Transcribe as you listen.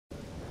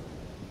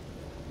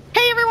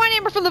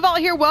Amber from the Vault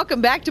here. Welcome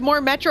back to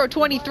more Metro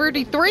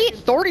 2033.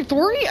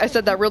 33? I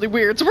said that really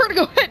weird. So we're gonna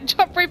go ahead and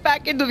jump right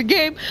back into the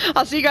game.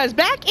 I'll see you guys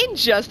back in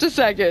just a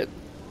second.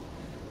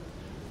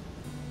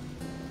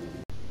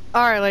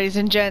 Alright, ladies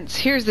and gents,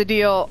 here's the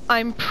deal.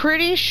 I'm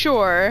pretty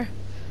sure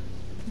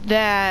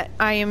that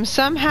I am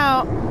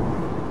somehow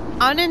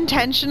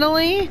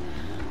unintentionally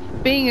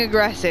being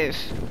aggressive.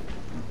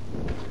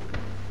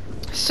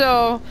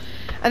 So,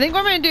 I think what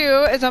I'm going to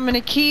do is I'm going to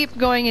keep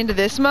going into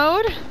this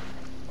mode.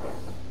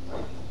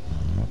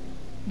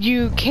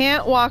 You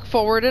can't walk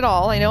forward at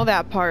all, I know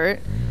that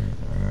part.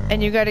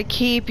 And you got to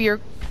keep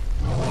your...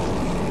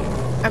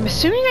 I'm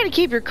assuming you got to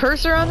keep your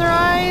cursor on their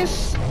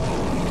eyes.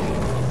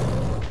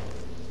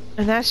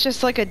 And that's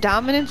just like a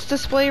dominance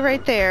display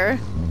right there.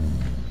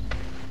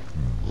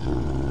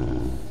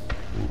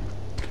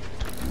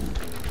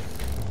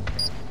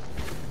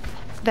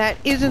 That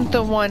isn't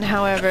the one,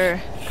 however,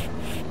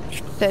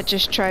 that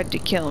just tried to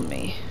kill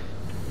me.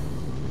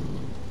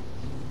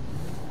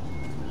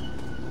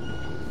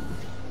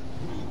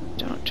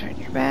 Don't turn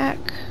your back.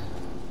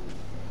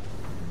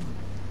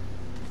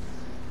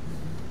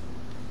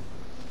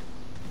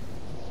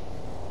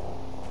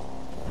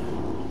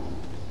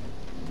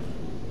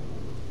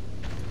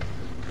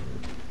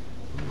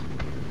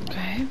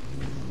 Okay.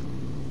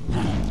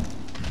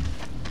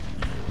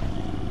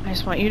 I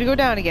just want you to go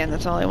down again.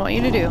 That's all I want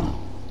you to do.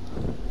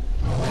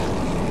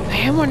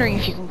 I am wondering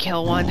if you can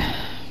kill one.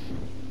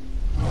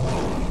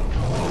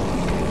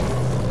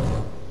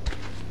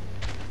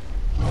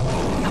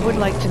 I would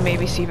like to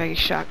maybe see if I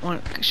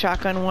can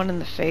shotgun one in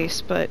the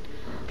face, but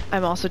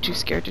I'm also too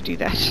scared to do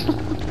that.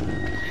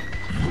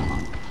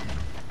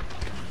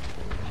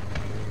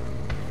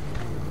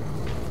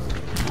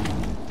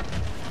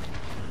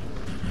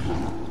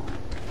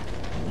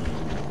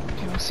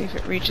 Okay, we'll see if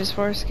it reaches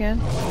for us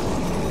again.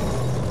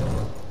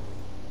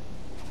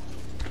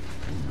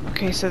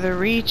 Okay, so the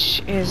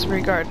reach is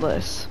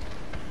regardless.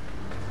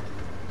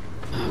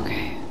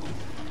 Okay.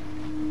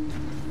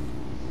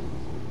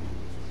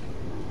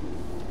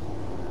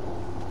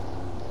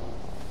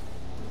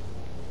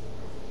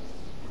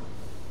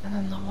 And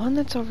then the one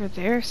that's over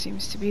there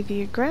seems to be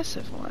the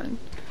aggressive one.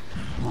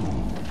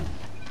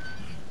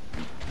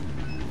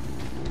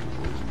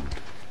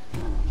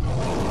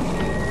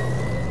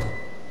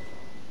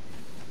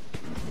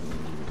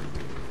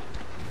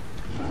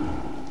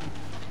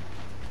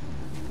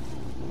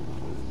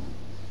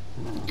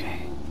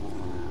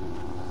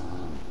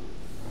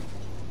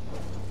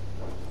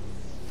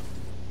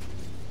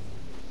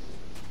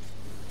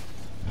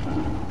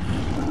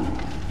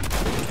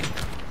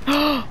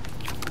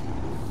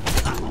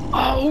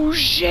 Oh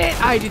shit!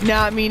 I did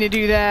not mean to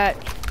do that.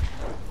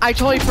 I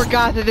totally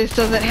forgot that this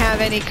doesn't have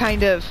any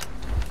kind of...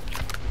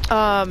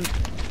 I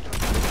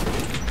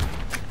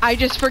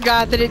just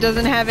forgot that it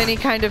doesn't have any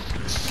kind of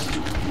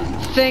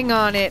thing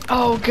on it.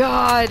 Oh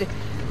god!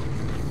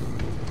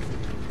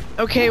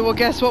 Okay, well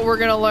guess what we're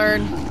gonna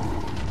learn?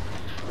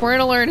 We're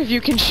gonna learn if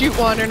you can shoot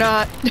one or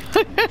not.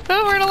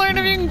 We're gonna learn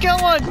if you can kill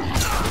one!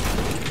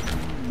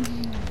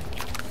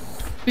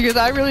 Because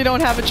I really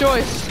don't have a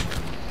choice.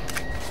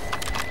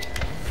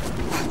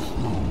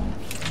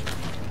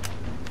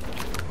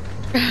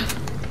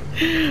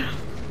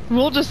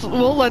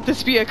 We'll let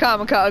this be a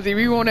kamikaze.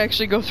 We won't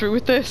actually go through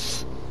with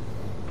this.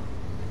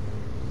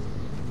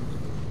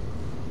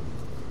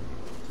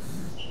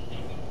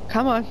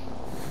 Come on.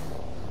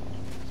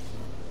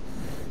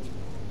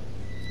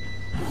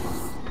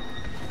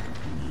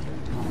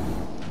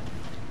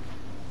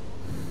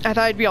 I thought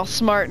I'd be all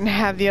smart and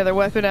have the other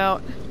weapon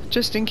out,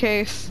 just in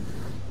case.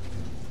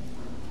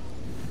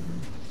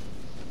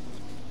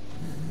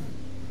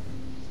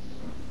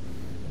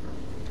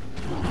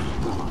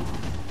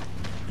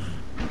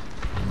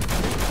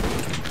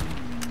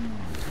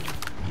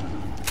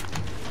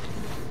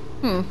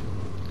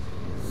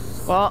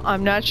 Well,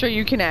 I'm not sure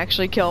you can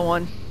actually kill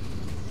one.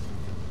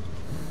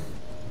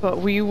 But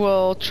we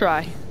will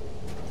try.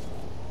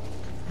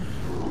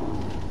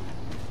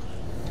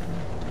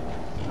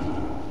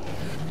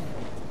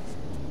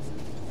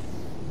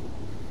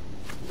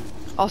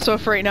 Also,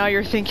 if right now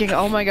you're thinking,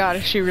 oh my god,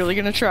 is she really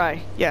gonna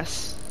try?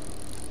 Yes.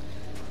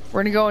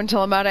 We're gonna go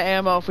until I'm out of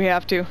ammo if we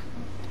have to.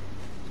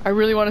 I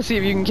really want to see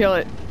if you can kill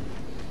it.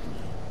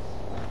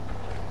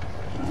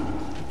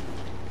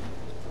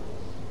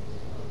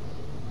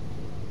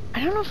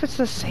 I don't know if it's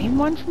the same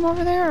one from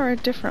over there or a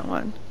different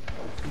one.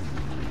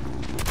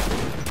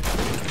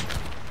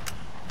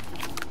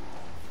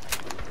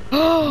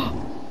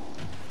 Oh!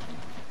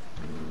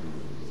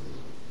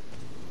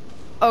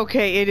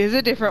 Okay, it is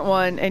a different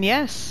one, and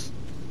yes,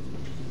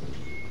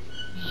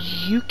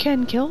 you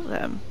can kill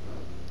them.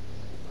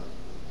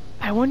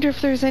 I wonder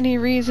if there's any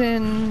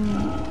reason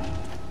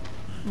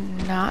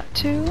not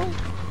to?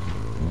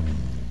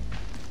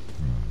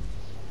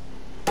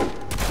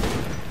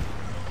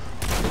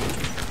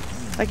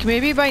 Like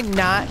maybe by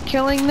not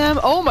killing them?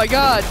 Oh my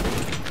god!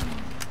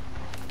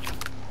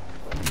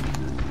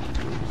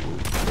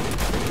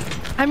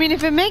 I mean,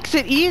 if it makes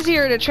it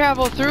easier to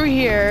travel through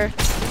here,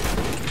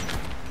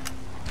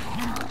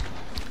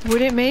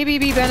 Would it maybe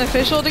be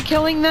beneficial to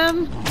killing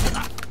them?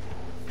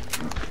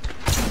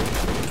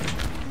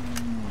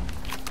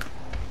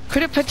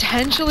 Could it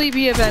potentially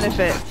be a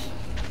benefit?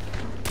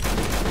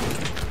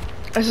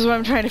 This is what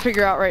I'm trying to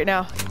figure out right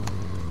now.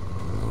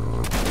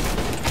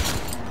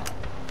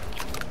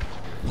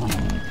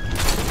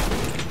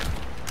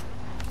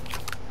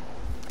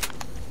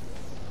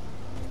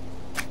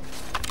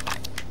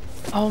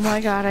 Oh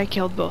my god, I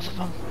killed both of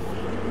them.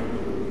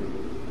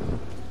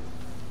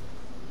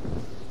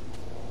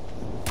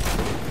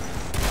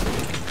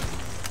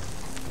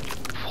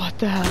 What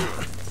the hell?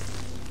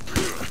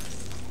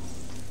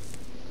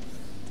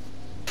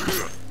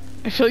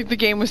 I feel like the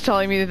game was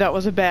telling me that that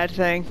was a bad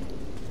thing.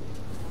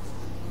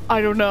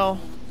 I don't know.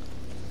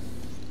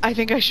 I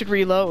think I should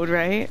reload,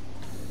 right?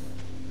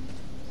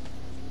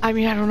 I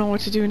mean, I don't know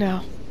what to do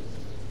now.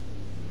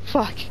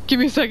 Fuck. Give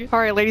me a second.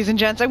 Alright, ladies and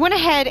gents, I went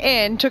ahead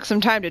and took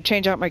some time to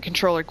change out my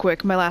controller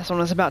quick. My last one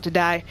was about to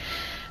die.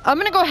 I'm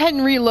gonna go ahead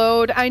and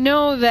reload. I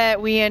know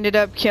that we ended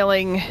up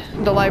killing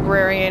the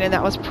librarian, and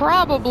that was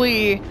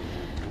probably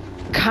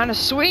kind of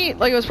sweet.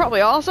 Like, it was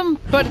probably awesome,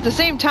 but at the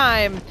same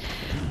time,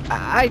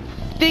 I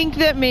think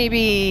that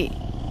maybe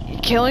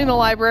killing the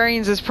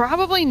librarians is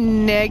probably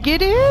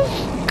negative,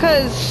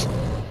 because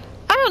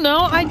I don't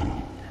know,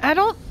 I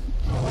don't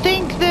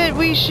think that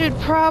we should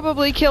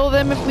probably kill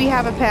them if we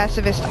have a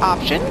pacifist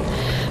option.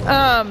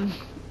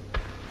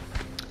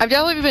 I've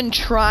definitely been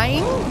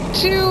trying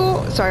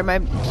to, sorry, my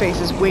face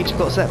is way too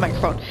close to that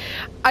microphone.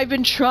 I've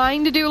been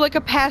trying to do like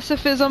a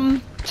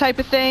pacifism type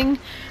of thing.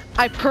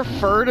 I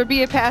prefer to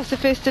be a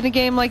pacifist in a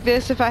game like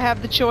this if I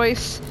have the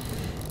choice.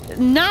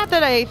 Not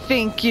that I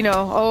think, you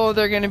know, oh,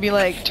 they're gonna be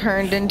like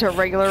turned into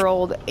regular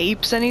old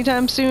apes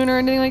anytime soon or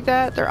anything like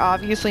that. They're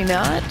obviously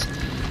not.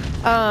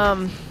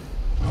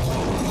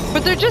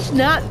 But they're just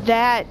not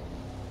that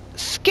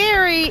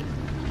scary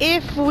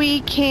if we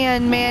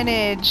can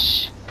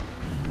manage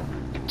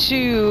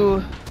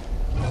to,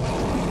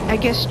 I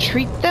guess,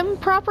 treat them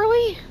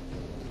properly?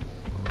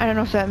 I don't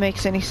know if that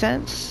makes any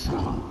sense.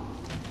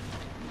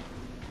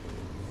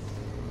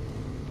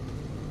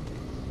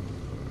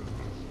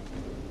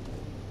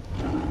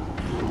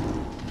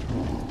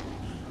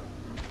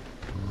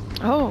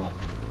 Oh.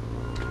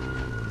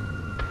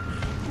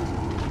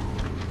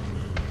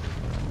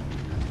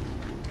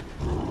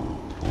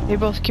 They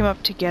both came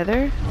up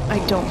together? I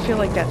don't feel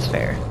like that's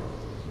fair.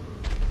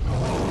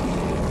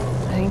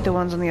 I think the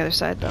one's on the other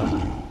side, though.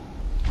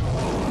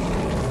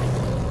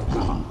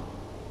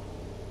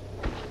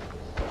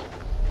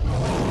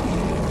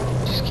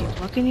 Just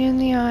keep looking you in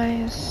the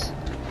eyes.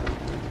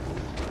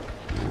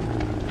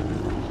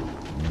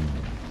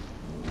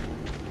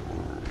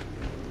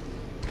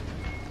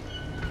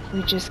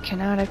 We just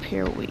cannot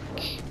appear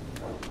weak.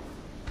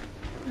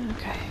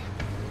 Okay.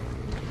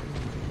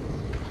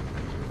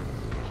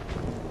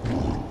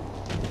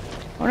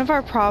 One of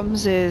our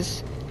problems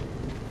is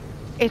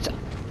it's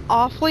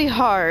awfully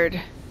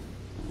hard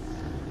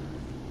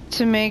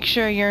to make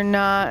sure you're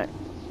not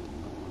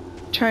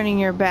turning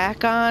your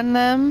back on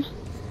them.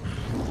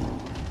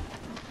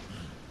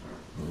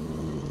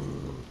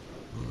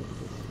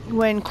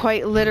 When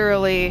quite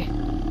literally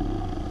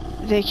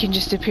they can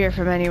just appear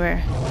from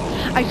anywhere.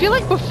 I feel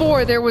like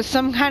before there was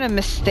some kind of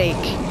mistake.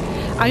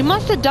 I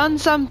must have done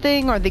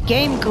something or the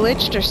game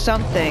glitched or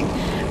something,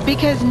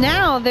 because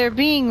now they're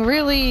being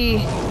really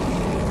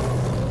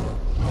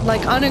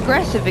like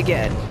unaggressive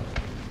again.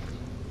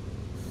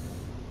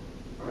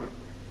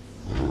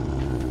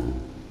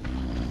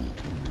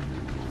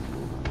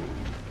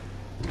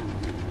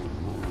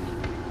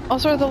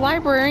 Also, are the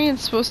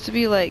librarians supposed to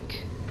be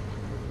like,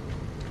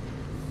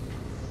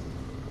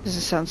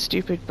 this sounds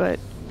stupid, but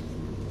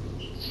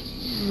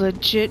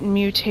legit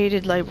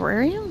mutated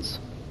librarians?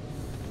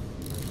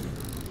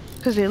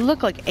 Because they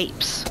look like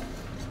apes.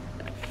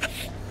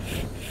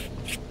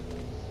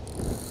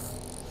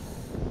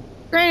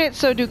 Granted,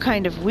 so do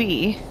kind of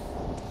we.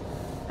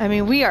 I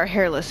mean, we are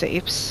hairless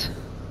apes.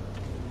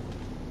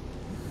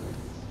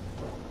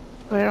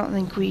 But I don't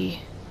think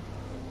we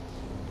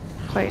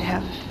quite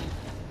have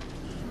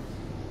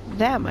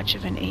that much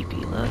of an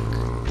apey look.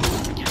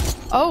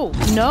 Oh,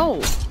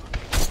 no!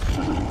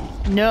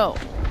 No.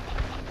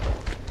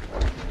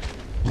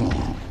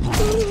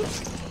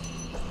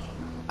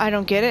 I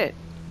don't get it.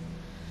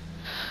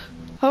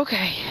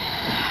 Okay.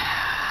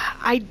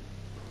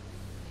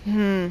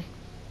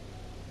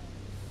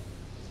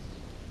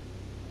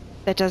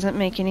 That doesn't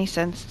make any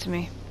sense to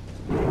me.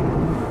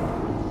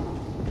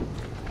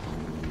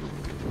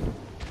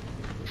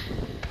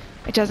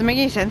 It doesn't make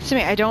any sense to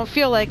me. I don't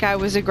feel like I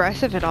was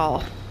aggressive at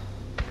all.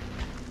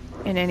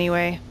 In any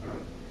way.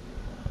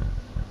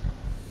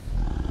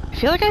 I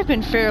feel like I've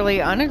been fairly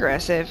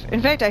unaggressive.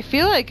 In fact, I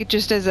feel like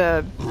just as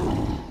a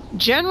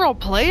general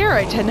player,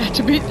 I tend not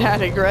to be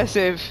that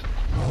aggressive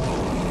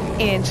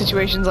in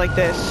situations like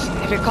this.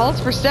 If it calls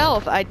for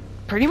stealth, I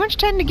pretty much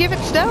tend to give it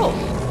stealth.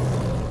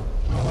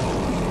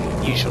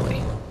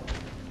 Usually.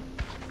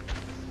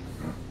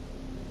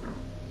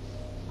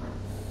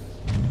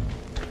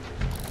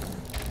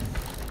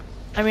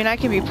 I mean, I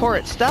can be poor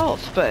at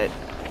stealth, but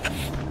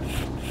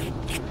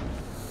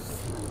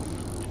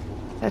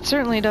That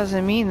certainly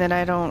doesn't mean that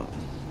I don't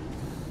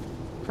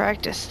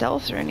practice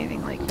stealth or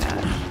anything like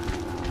that.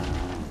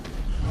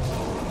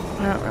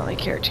 I don't really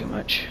care too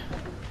much.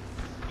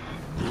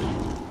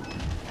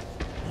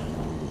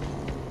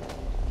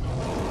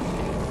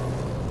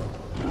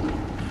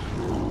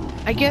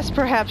 I guess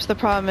perhaps the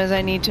problem is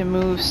I need to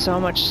move so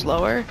much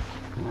slower.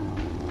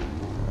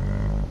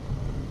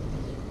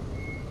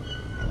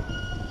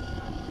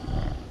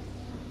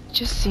 It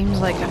just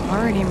seems like I'm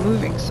already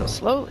moving so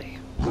slowly.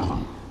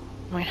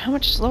 I mean, how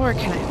much slower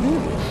can I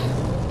move?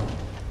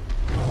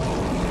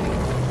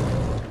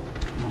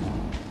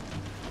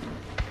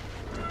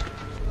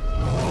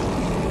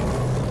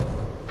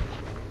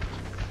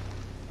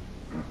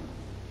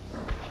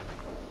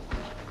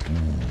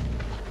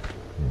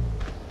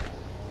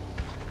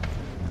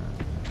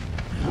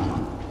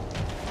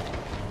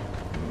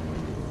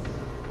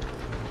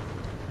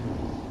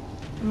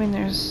 I mean,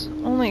 there's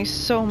only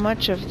so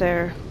much of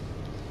their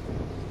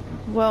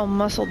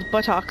well-muscled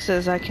buttocks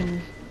as I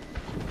can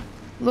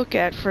look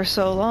at for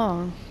so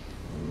long.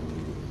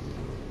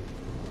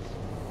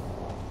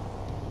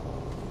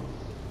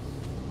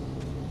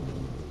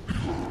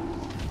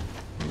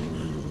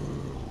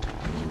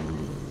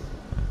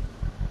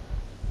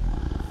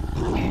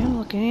 Okay, I'm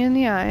looking in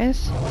the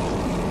eyes.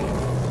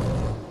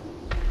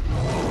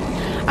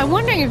 I'm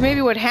wondering if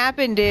maybe what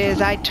happened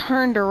is I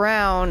turned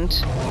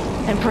around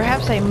and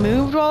perhaps I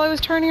moved while I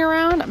was turning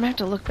around. I'm gonna have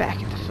to look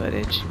back at the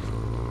footage.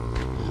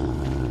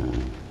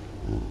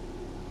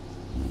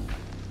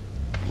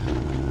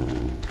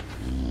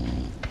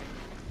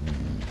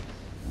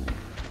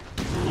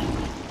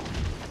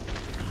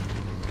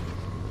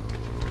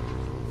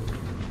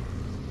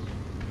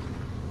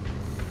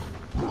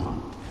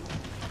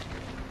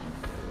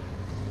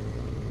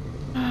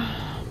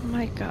 Oh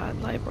my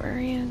God,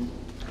 librarian.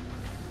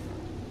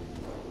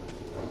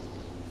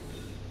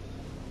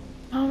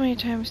 How many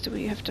times do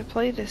we have to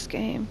play this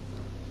game?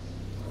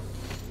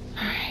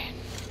 Alright.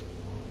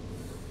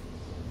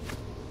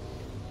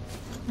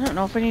 I don't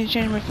know if I need to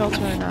change my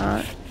filter or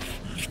not.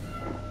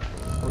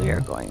 We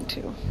are going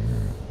to.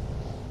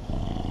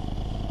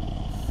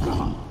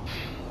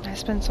 I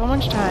spend so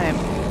much time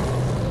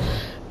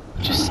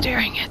just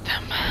staring at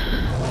them.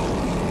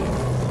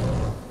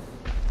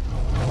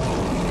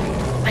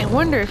 I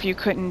wonder if you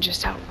couldn't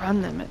just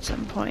outrun them at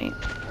some point.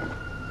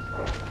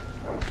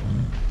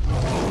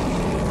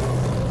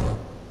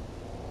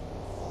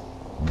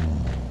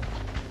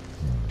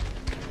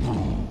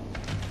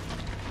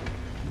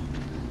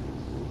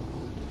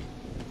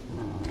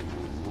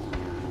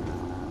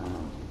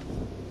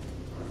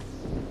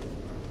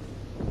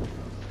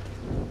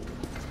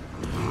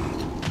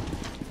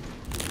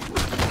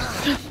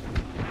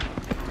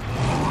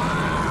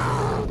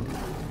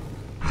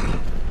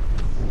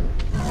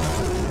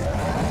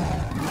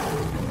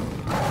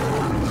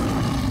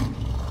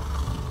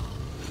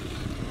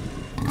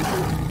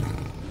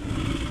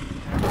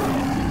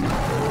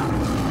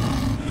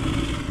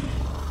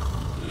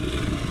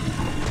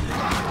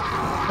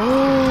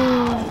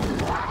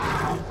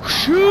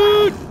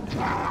 Shoot!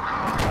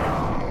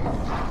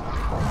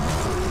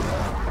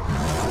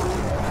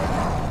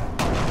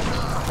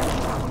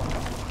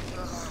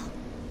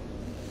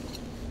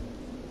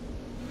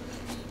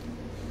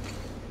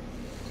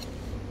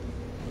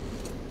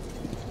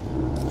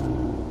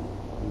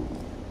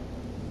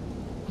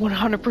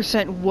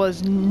 100%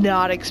 was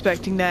not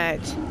expecting that.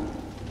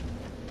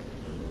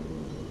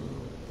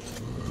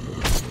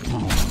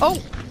 Oh!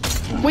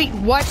 Wait,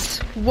 what?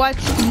 What?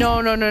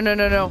 No, no, no, no,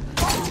 no, no.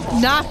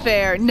 Not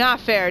fair,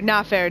 not fair,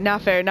 not fair,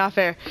 not fair, not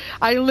fair.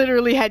 I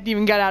literally hadn't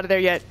even got out of there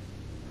yet.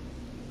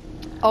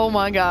 Oh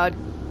my God.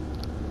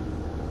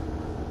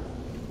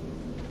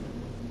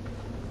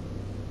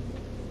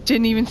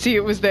 Didn't even see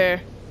it was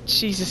there.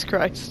 Jesus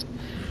Christ.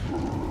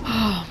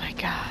 Oh my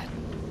God.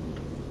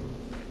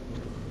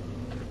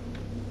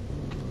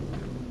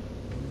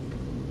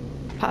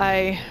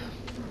 Hi.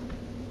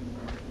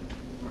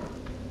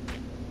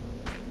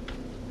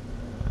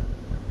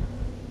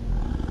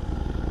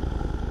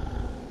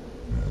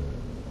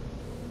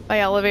 My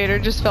elevator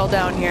just fell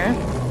down here.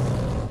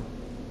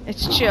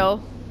 It's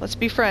chill. Let's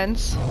be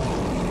friends.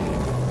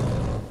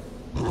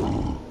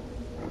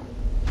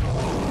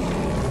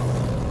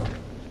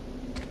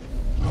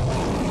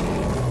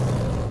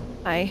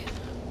 Hi.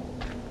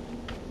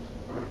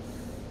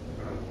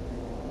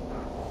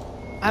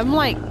 I'm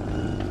like...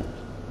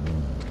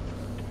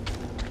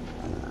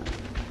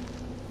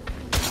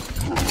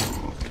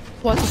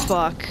 What the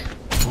fuck?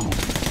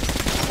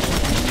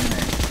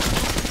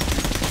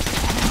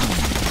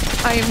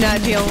 I am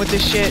not dealing with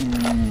this shit.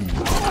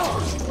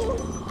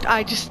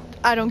 I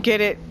don't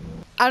get it.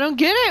 I don't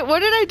get it. What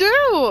did I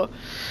do?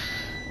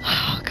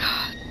 Oh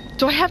God.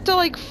 Do I have to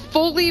like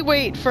fully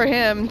wait for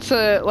him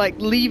to like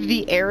leave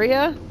the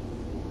area?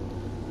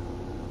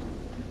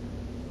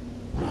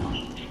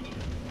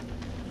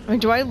 I mean,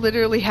 do I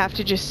literally have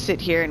to just sit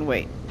here and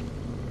wait?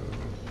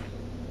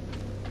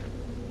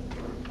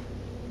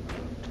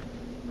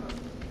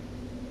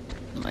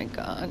 Oh my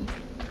God.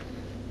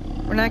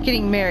 We're not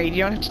getting married.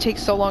 You don't have to take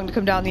so long to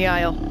come down the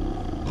aisle.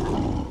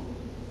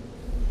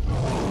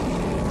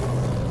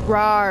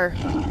 Rawr.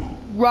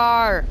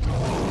 Rawr.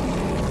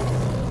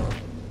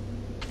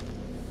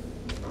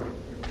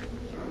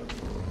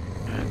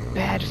 I have a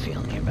bad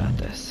feeling about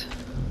this.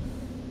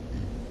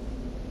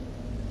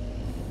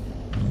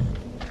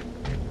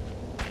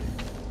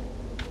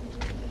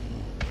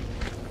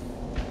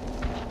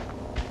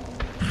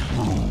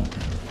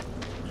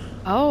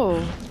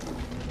 Oh.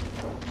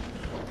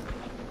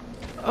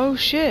 Oh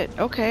shit,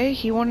 okay,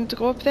 he wanted to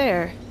go up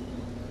there.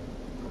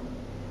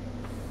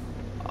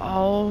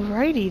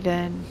 Alrighty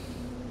then.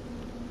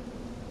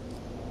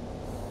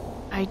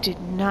 I did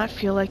not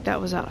feel like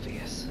that was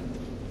obvious.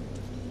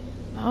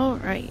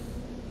 Alright.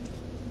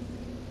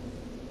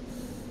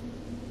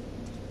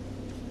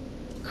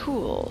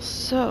 Cool,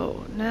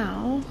 so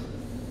now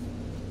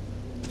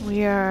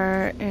we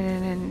are in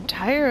an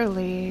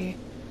entirely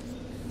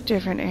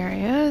different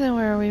area than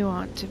where we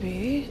want to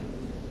be.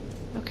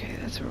 Okay,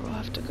 that's where we'll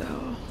have to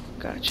go.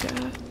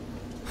 Gotcha.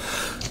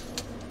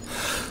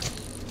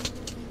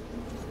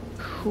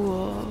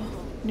 Cool.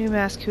 New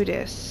mask, who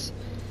dis?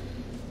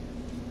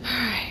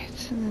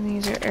 Alright, and then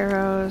these are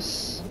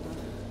arrows.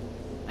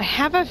 I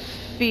have a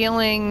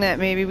feeling that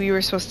maybe we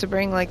were supposed to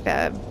bring like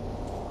that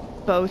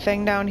bow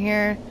thing down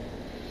here.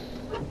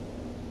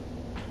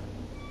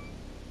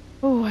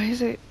 Oh, why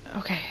is it?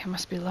 Okay, it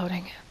must be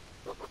loading.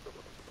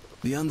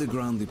 The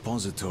underground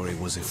depository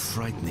was a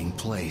frightening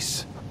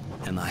place,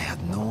 and I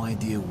had no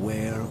idea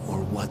where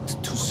or what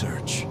to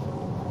search.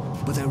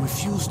 But I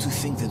refused to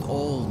think that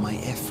all my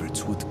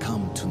efforts would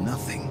come to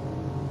nothing.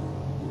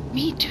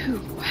 Me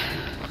too.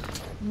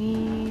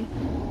 Me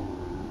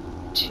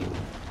too.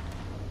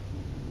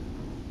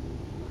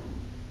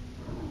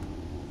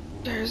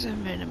 There's a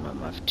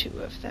minimum of 2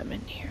 of them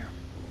in here.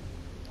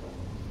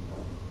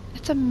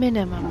 It's a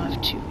minimum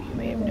of 2, you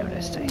may have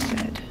noticed I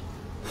said.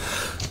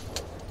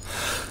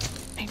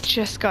 I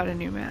just got a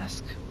new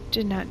mask.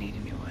 Did not need a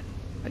new one.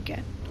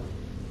 Again.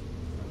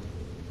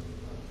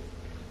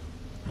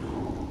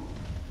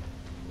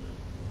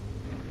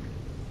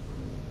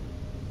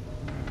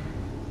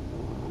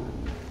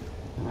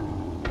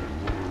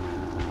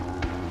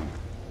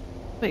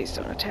 Please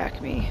don't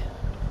attack me.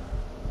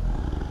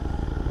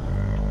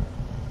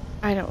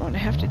 I don't want to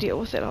have to deal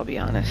with it, I'll be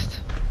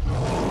honest.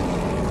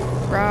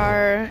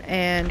 Rawr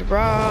and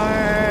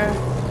rawr.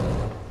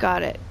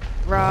 Got it.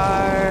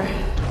 Rawr.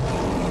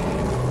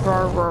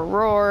 Roar, roar,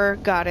 roar.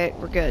 Got it.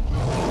 We're good.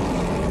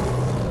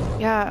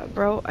 Yeah,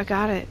 bro, I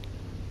got it.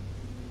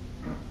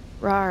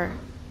 Rawr.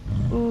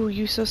 Ooh,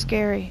 you so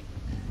scary.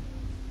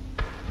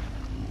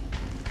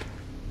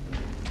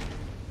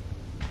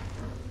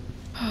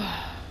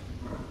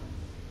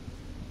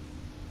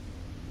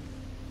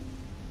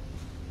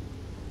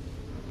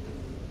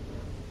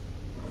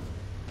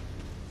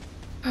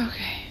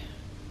 Okay.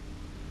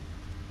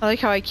 I like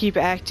how I keep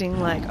acting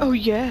like, oh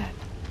yeah,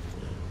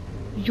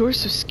 you're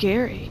so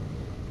scary.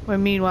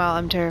 When meanwhile,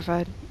 I'm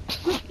terrified.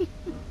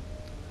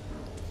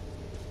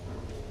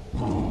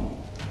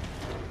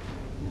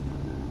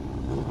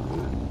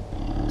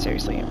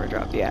 Seriously, Amber,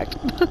 drop the act.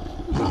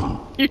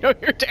 You know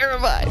you're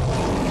terrified.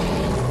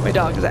 My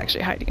dog is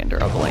actually hiding under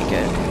a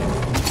blanket.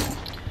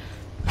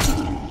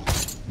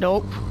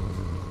 Nope.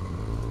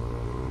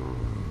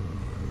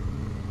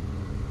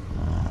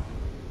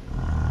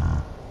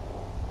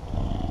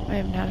 I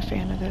am not a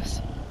fan of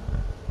this.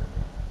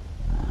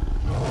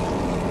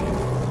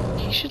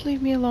 You should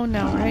leave me alone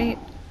now, right?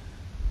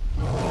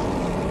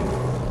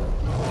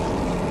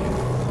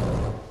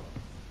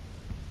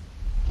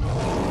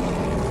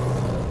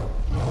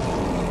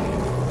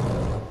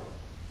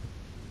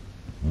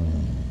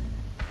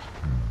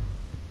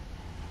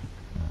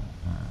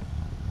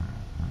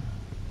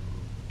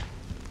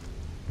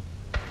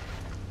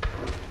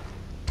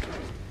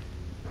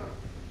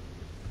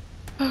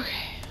 Okay.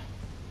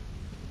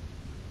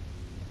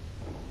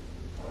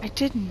 I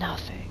did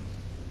nothing.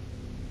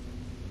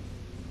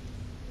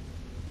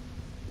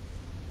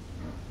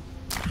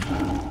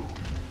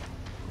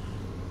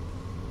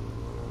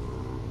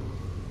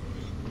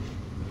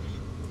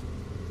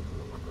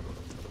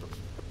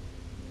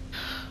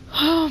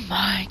 Oh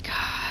my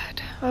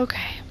god. Okay.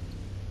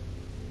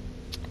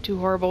 Too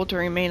horrible to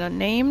remain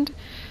unnamed.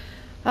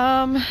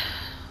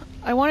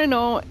 I want to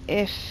know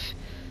if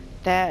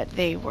that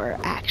they were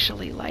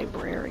actually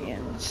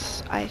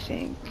librarians. I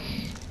think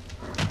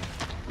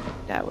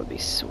that would be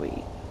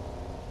sweet.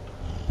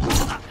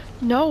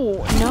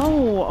 No,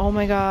 no, oh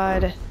my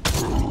god.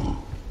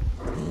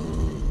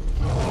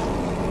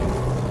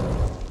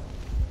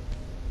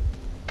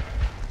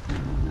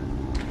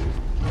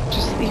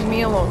 Just leave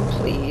me alone,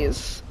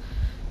 please.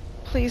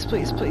 Please,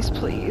 please, please,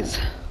 please.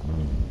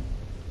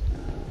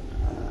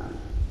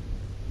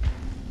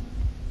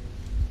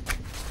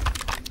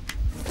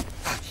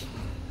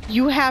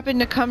 You happen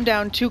to come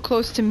down too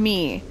close to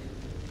me.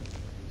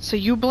 So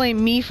you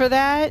blame me for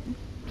that?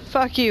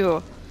 Fuck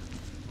you.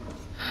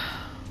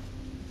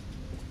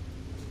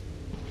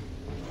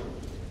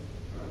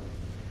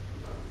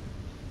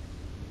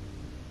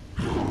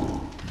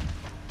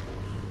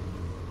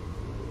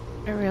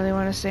 I really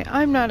want to say,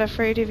 I'm not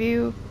afraid of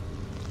you.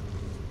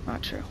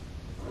 Not true.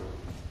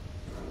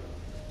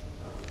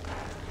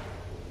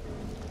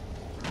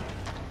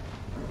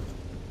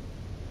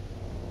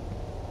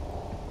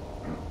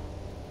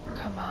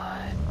 Come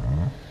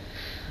on.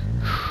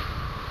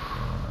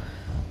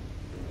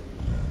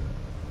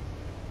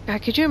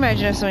 God, could you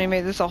imagine if somebody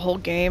made this a whole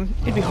game?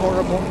 It'd be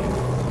horrible.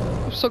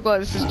 I'm so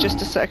glad this is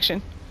just a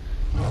section.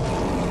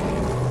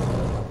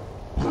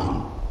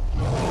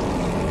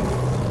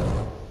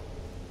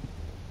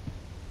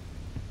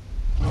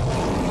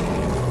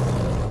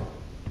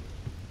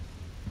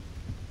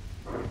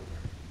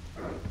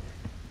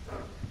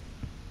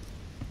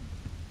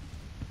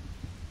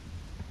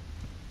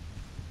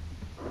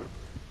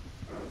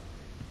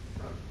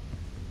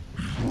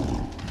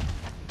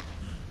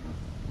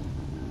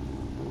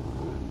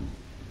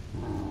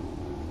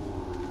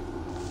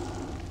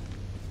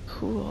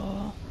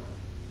 Cool.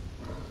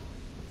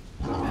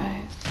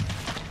 Nice.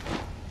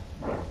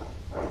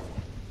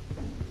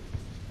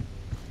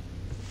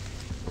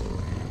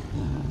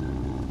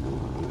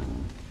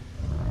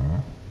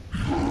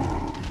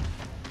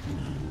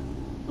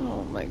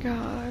 Oh my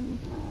god.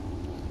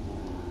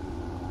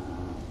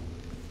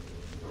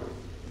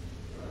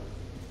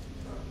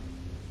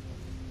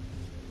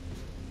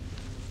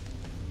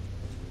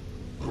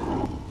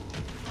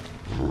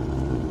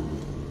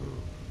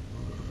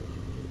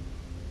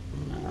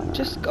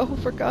 Just go,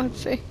 for God's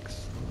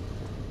sakes.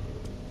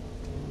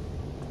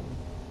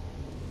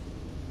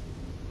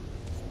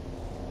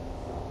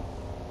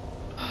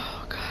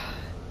 Oh, God.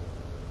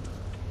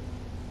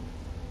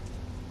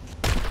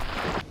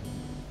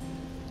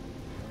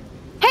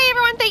 Hey,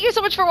 everyone, thank you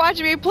so much for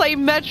watching me play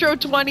Metro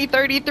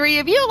 2033.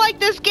 If you like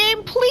this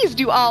game, please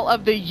do all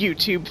of the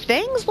YouTube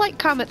things, like,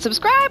 comment,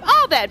 subscribe,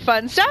 all that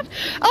fun stuff.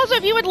 Also,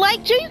 if you would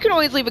like to, you can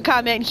always leave a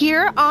comment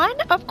here on,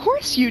 of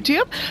course,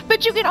 YouTube,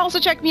 but you can also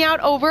check me out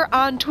over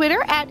on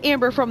Twitter at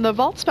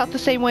AmberFrmThVault, spelled the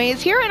same way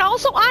as here, and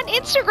also on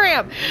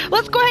Instagram.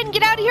 Let's go ahead and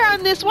get out of here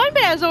on this one,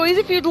 but as always,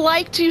 if you'd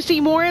like to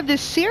see more of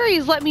this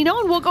series, let me know,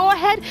 and we'll go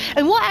ahead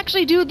and we'll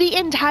actually do the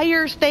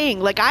entire thing.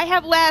 Like, I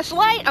have Last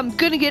Light, I'm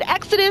gonna get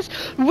Exodus,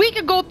 we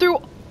could go through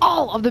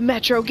all of the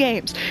Metro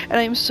games, and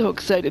I'm so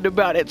excited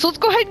about it. So let's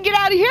go ahead and get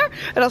out of here,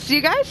 and I'll see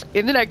you guys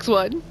in the next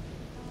one.